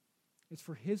here. It's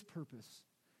for his purpose,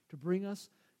 to bring us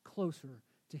closer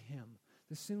to him.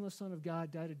 The sinless Son of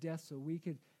God died a death so we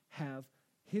could have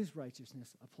his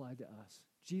righteousness applied to us.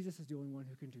 Jesus is the only one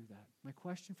who can do that. My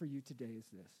question for you today is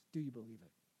this. Do you believe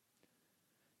it?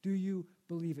 Do you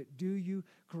believe it? Do you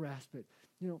grasp it?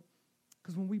 You know,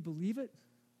 because when we believe it,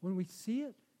 when we see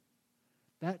it,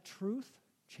 that truth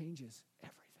changes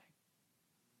everything.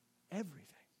 Everything.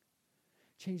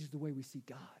 Changes the way we see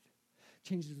God.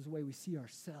 Changes the way we see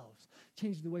ourselves.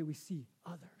 Changes the way we see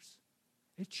others.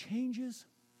 It changes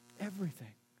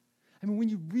everything. I mean, when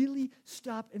you really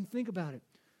stop and think about it,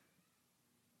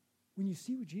 when you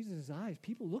see with Jesus' eyes,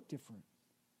 people look different.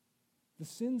 The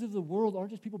sins of the world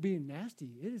aren't just people being nasty.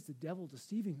 It is the devil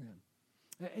deceiving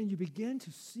them. And you begin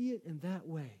to see it in that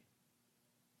way.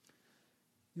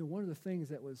 You know, one of the things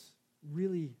that was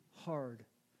really hard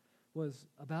was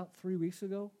about 3 weeks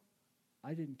ago,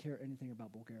 I didn't care anything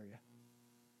about Bulgaria.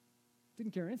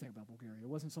 Didn't care anything about Bulgaria. It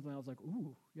wasn't something I was like,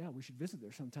 ooh, yeah, we should visit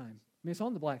there sometime. I mean, it's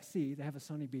on the Black Sea. They have a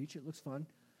sunny beach. It looks fun.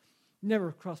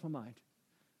 Never crossed my mind.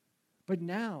 But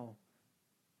now,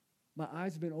 my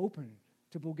eyes have been opened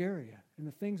to Bulgaria and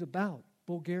the things about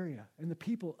Bulgaria and the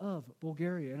people of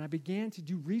Bulgaria. And I began to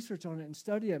do research on it and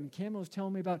study it. And Cam was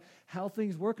telling me about how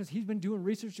things work because he's been doing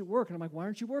research at work. And I'm like, why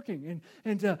aren't you working?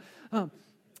 The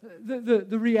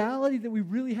reality that we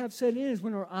really have set in is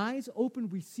when our eyes open,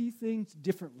 we see things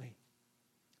differently.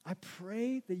 I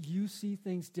pray that you see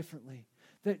things differently.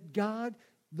 That God,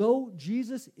 though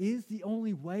Jesus is the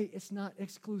only way, it's not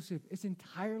exclusive. It's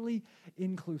entirely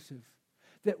inclusive.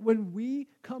 That when we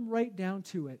come right down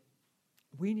to it,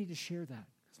 we need to share that.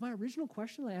 Because my original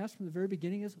question I asked from the very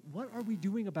beginning is, what are we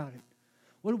doing about it?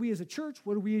 What are we as a church?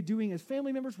 What are we doing as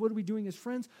family members? What are we doing as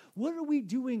friends? What are we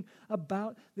doing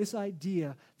about this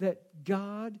idea that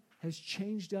God has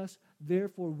changed us,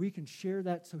 therefore we can share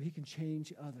that so he can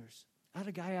change others? I had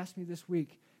a guy ask me this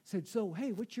week, said, so,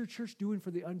 hey, what's your church doing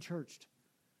for the unchurched?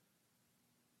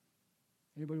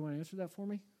 Anybody want to answer that for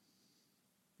me?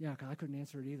 Yeah, because I couldn't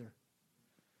answer it either.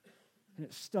 And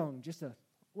it stung just a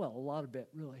lot of bit,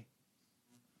 really.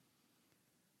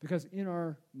 Because in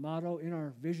our motto, in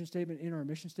our vision statement, in our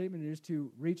mission statement, it is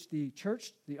to reach the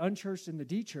church, the unchurched, and the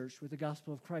de-churched with the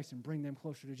gospel of Christ and bring them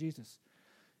closer to Jesus.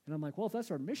 And I'm like, well, if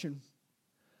that's our mission,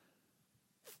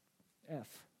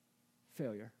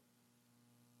 failure.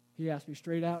 He asked me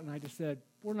straight out, and I just said,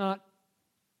 we're not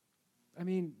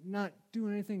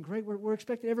doing anything great. We're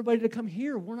expecting everybody to come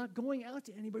here. We're not going out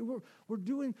to anybody. We're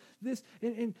doing this,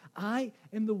 and I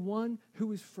am the one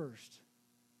who is first.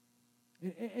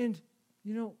 And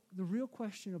you know, the real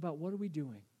question about what are we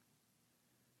doing?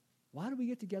 Why do we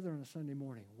get together on a Sunday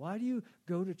morning? Why do you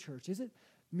go to church? Is it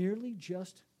merely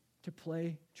just to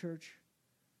play church?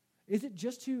 Is it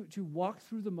just to walk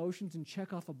through the motions and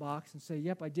check off a box and say,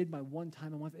 yep, I did my one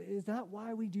time a month? Is that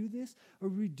why we do this? Or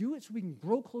we do it so we can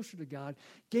grow closer to God,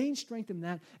 gain strength in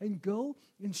that, and go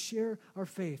and share our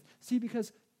faith? See,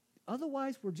 because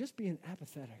otherwise we're just being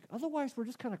apathetic. Otherwise we're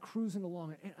just kind of cruising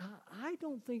along. And I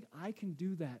don't think I can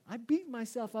do that. I beat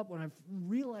myself up when I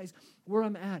realized where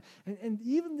I'm at. And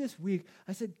even this week,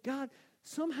 I said, God,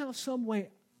 somehow, some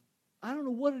way, I don't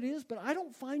know what it is, but I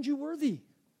don't find you worthy.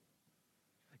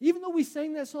 Even though we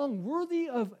sang that song, worthy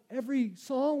of every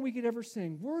song we could ever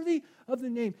sing, worthy of the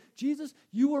name, Jesus,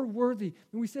 you are worthy.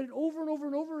 And we said it over and over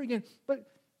and over again, but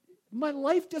my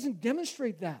life doesn't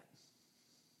demonstrate that.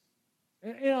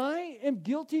 And I am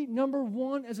guilty, number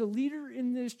one, as a leader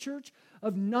in this church,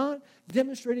 of not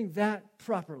demonstrating that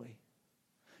properly.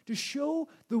 To show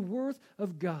the worth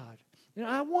of God. And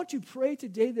I want to pray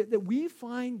today that we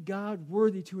find God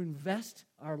worthy to invest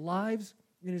our lives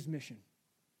in his mission.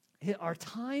 Our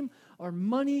time, our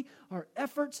money, our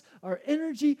efforts, our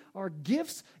energy, our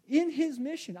gifts in his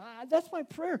mission. That's my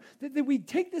prayer, that we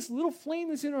take this little flame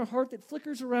that's in our heart that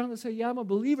flickers around and say, yeah, I'm a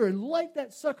believer, and light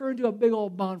that sucker into a big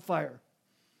old bonfire.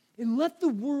 And let the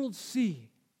world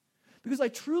see. Because I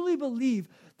truly believe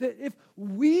that if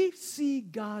we see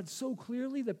God so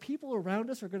clearly, the people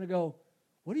around us are going to go,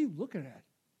 what are you looking at?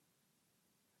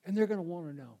 And they're going to want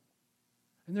to know.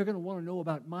 And they're going to want to know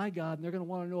about my God, and they're going to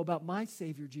want to know about my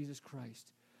Savior, Jesus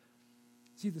Christ.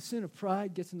 See, the sin of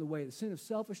pride gets in the way. The sin of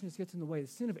selfishness gets in the way. The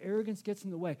sin of arrogance gets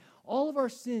in the way. All of our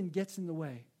sin gets in the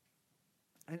way.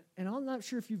 And I'm not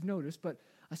sure if you've noticed, but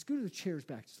I scooted the chairs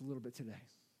back just a little bit today.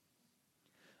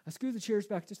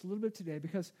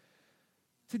 Because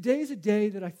today is a day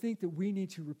that I think that we need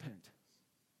to repent.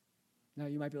 Now,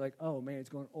 you might be like, oh, man, it's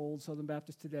going old Southern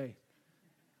Baptist today.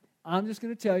 I'm just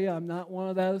going to tell you, I'm not one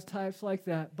of those types like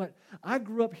that. But I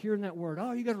grew up hearing that word,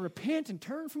 oh, you got to repent and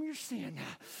turn from your sin.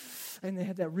 And they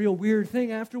had that real weird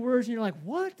thing afterwards, and you're like,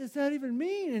 what does that even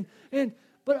mean?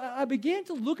 But I began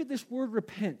to look at this word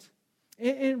repent.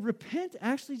 And repent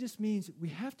actually just means we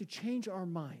have to change our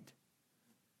mind.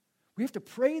 We have to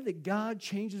pray that God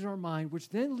changes our mind, which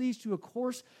then leads to a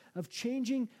course of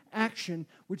changing action,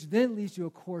 which then leads to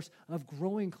a course of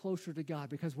growing closer to God.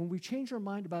 Because when we change our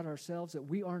mind about ourselves, that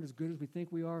we aren't as good as we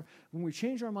think we are, when we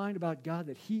change our mind about God,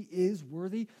 that He is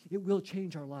worthy, it will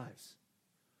change our lives.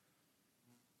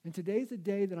 And today's the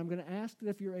day that I'm going to ask that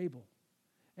if you're able,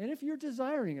 and if you're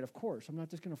desiring it, of course, I'm not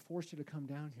just going to force you to come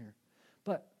down here.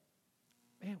 But,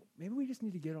 man, maybe we just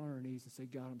need to get on our knees and say,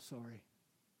 God, I'm sorry.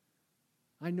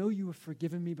 I know you have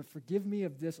forgiven me, but forgive me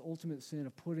of this ultimate sin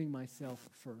of putting myself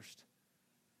first.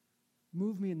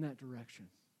 Move me in that direction.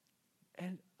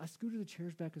 And I scooted the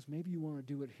chairs back because maybe you want to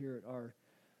do it here at our,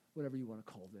 whatever you want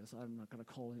to call this. I'm not going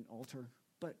to call it an altar.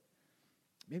 But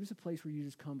maybe it's a place where you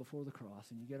just come before the cross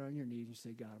and you get on your knees and you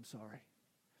say, God, I'm sorry.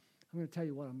 I'm going to tell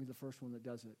you what, I'm going to be the first one that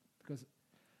does it because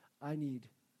I need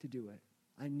to do it.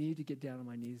 I need to get down on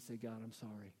my knees and say, God, I'm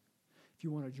sorry. If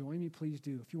you want to join me, please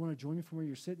do. If you want to join me from where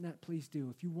you're sitting at, please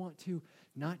do. If you want to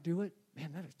not do it,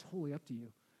 man, that is totally up to you.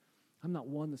 I'm not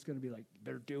one that's going to be like,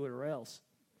 better do it or else.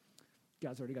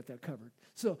 God's already got that covered.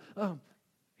 So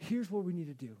here's what we need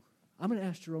to do. I'm going to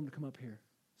ask Jerome to come up here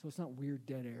so it's not weird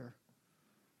dead air.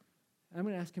 I'm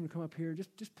going to ask him to come up here,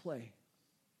 just play.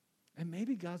 And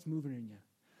maybe God's moving in you.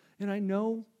 And I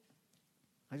know,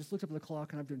 I just looked up at the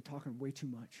clock and I've been talking way too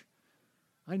much.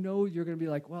 I know you're going to be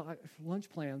like, well, lunch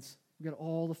plans. We've got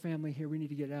all the family here. We need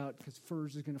to get out because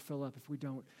Furs is going to fill up if we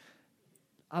don't.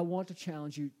 I want to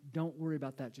challenge you. Don't worry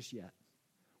about that just yet.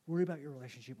 Worry about your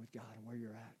relationship with God and where you're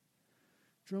at.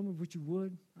 Jerome, if you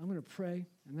would, I'm going to pray,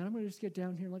 and then I'm going to just get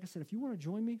down here. Like I said, if you want to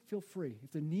join me, feel free.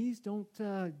 If the knees don't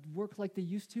work like they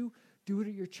used to, do it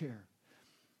at your chair.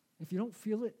 If you don't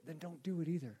feel it, then don't do it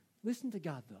either. Listen to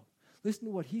God, though. Listen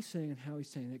to what He's saying and how He's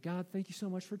saying it. God, thank you so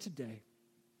much for today.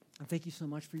 And thank you so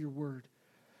much for your word.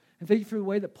 And thank you for the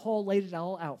way that Paul laid it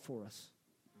all out for us.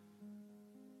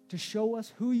 To show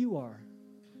us who you are.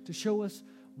 To show us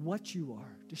what you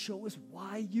are. To show us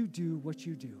why you do what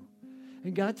you do.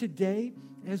 And God, today,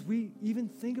 as we even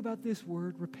think about this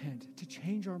word, repent, to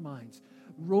change our minds,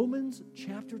 Romans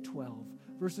chapter 12,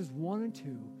 verses 1 and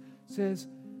 2 says,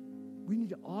 we need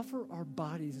to offer our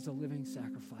bodies as a living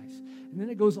sacrifice. And then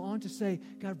it goes on to say,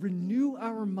 God, renew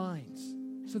our minds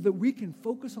so that we can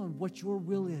focus on what your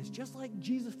will is. Just like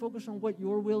Jesus focused on what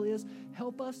your will is,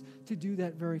 help us to do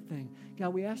that very thing. God,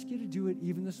 we ask you to do it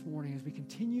even this morning as we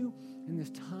continue in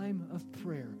this time of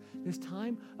prayer, this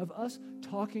time of us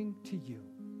talking to you.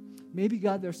 Maybe,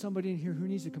 God, there's somebody in here who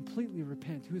needs to completely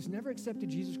repent, who has never accepted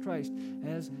Jesus Christ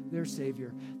as their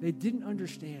Savior. They didn't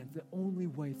understand the only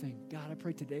way thing. God, I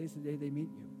pray today is the day they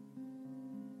meet you.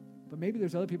 But maybe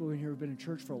there's other people in here who've been in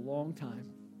church for a long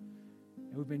time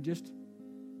and who've been just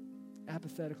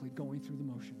apathetically going through the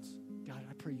motions. God,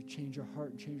 I pray you change our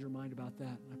heart and change our mind about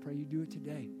that. I pray you do it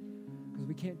today because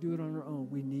we can't do it on our own.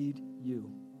 We need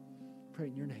you. Pray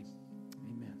in your name.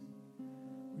 Amen.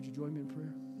 Would you join me in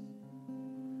prayer?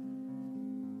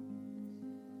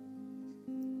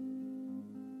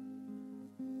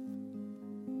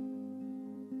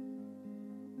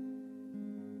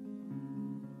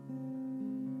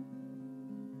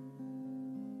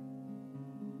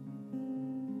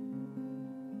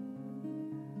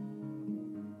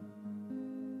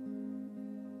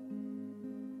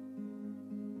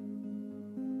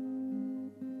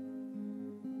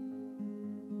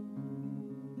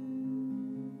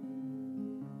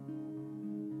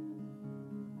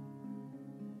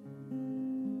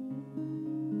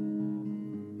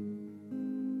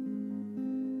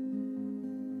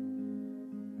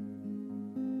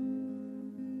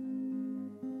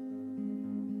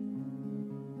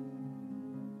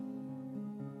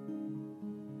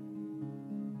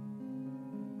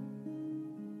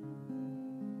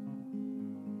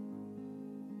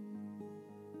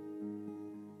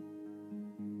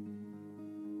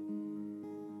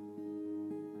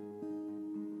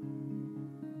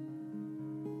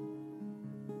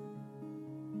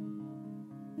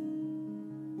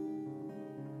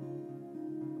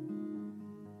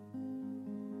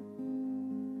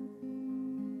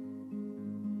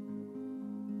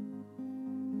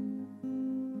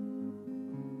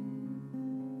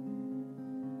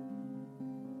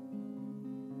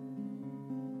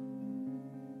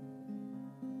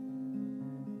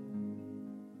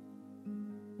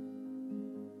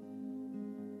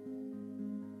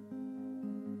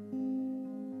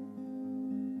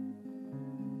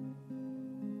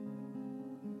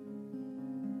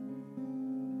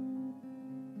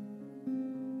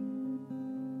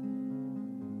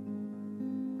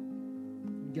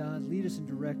 God, lead us and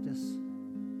direct us.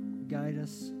 Guide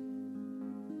us.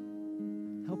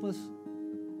 Help us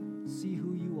see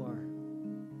who you are,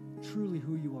 truly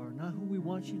who you are. Not who we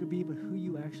want you to be, but who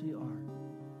you actually are.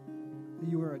 That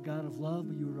you are a God of love,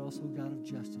 but you are also a God of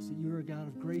justice. That you are a God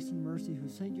of grace and mercy who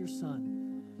sent your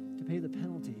Son to pay the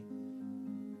penalty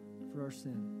for our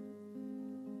sin.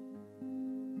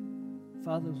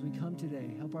 Father, as we come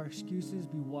today, help our excuses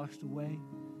be washed away.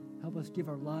 Help us give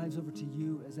our lives over to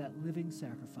you as that living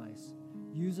sacrifice.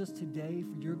 Use us today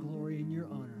for your glory and your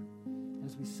honor.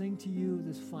 As we sing to you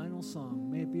this final song,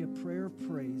 may it be a prayer of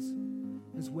praise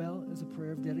as well as a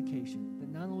prayer of dedication. That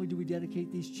not only do we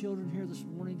dedicate these children here this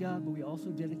morning, God, but we also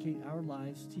dedicate our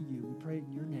lives to you. We pray it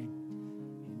in your name.